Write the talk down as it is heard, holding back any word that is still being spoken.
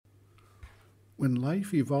When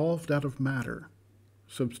life evolved out of matter,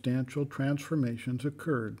 substantial transformations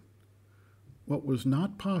occurred. What was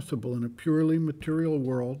not possible in a purely material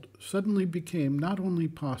world suddenly became not only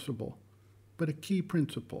possible, but a key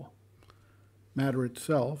principle. Matter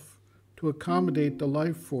itself, to accommodate the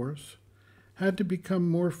life force, had to become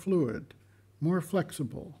more fluid, more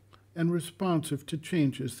flexible, and responsive to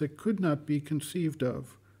changes that could not be conceived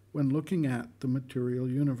of when looking at the material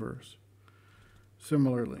universe.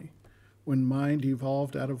 Similarly, when mind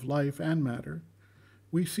evolved out of life and matter,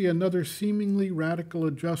 we see another seemingly radical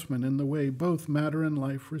adjustment in the way both matter and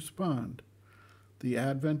life respond. The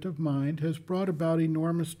advent of mind has brought about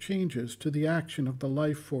enormous changes to the action of the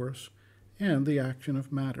life force and the action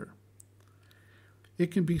of matter.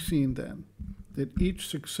 It can be seen, then, that each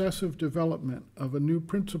successive development of a new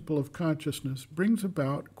principle of consciousness brings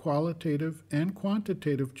about qualitative and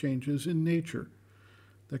quantitative changes in nature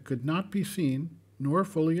that could not be seen, nor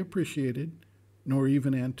fully appreciated, nor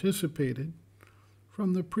even anticipated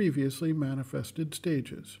from the previously manifested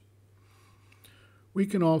stages. We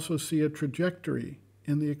can also see a trajectory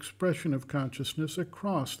in the expression of consciousness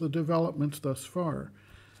across the developments thus far,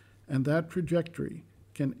 and that trajectory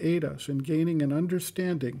can aid us in gaining an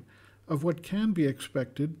understanding of what can be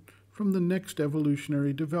expected from the next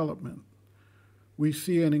evolutionary development. We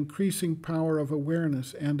see an increasing power of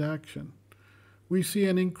awareness and action. We see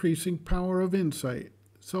an increasing power of insight,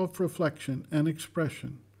 self-reflection, and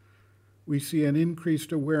expression. We see an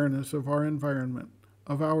increased awareness of our environment,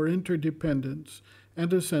 of our interdependence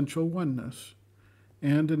and essential oneness,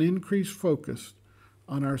 and an increased focus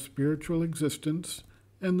on our spiritual existence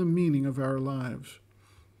and the meaning of our lives.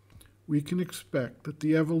 We can expect that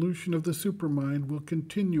the evolution of the supermind will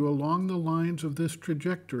continue along the lines of this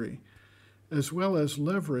trajectory, as well as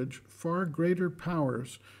leverage far greater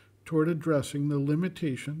powers toward addressing the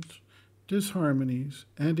limitations, disharmonies,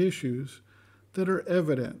 and issues that are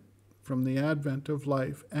evident from the advent of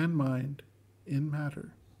life and mind in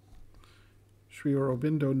matter. Sri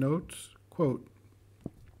Aurobindo notes, quote,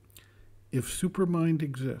 "If supermind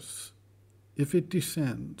exists, if it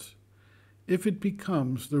descends, if it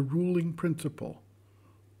becomes the ruling principle,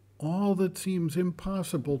 all that seems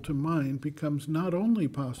impossible to mind becomes not only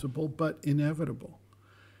possible, but inevitable.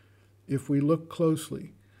 If we look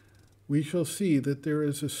closely, we shall see that there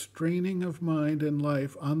is a straining of mind and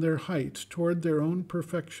life on their heights toward their own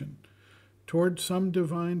perfection, toward some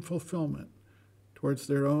divine fulfillment, towards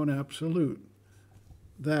their own absolute.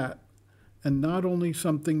 That, and not only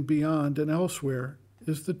something beyond and elsewhere,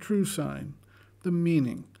 is the true sign, the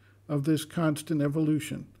meaning of this constant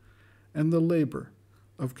evolution, and the labor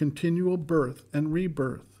of continual birth and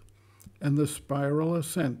rebirth, and the spiral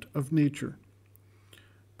ascent of nature.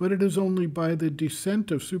 But it is only by the descent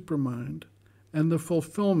of supermind and the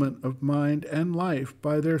fulfillment of mind and life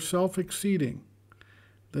by their self-exceeding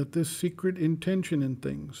that this secret intention in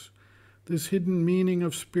things, this hidden meaning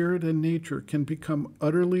of spirit and nature, can become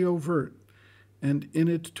utterly overt and in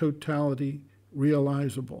its totality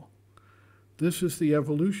realizable. This is the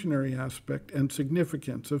evolutionary aspect and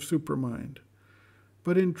significance of supermind.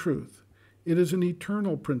 But in truth, it is an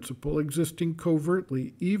eternal principle existing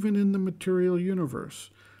covertly even in the material universe,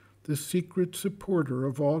 the secret supporter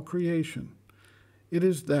of all creation. It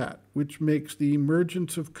is that which makes the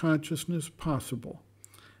emergence of consciousness possible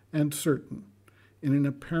and certain in an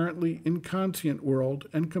apparently inconscient world,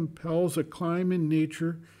 and compels a climb in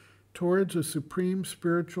nature towards a supreme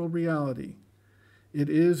spiritual reality. It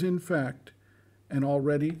is, in fact, an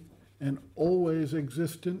already and always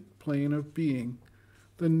existent plane of being,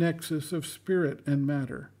 the nexus of spirit and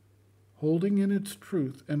matter, holding in its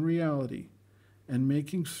truth and reality, and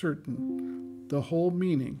making certain the whole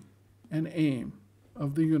meaning and aim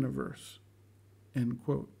of the universe." End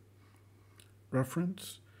quote.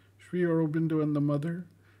 Reference, Sri Aurobindo and the Mother,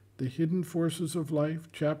 The Hidden Forces of Life,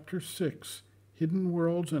 Chapter 6, Hidden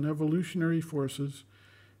Worlds and Evolutionary Forces,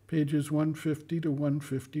 pages 150 to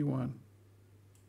 151.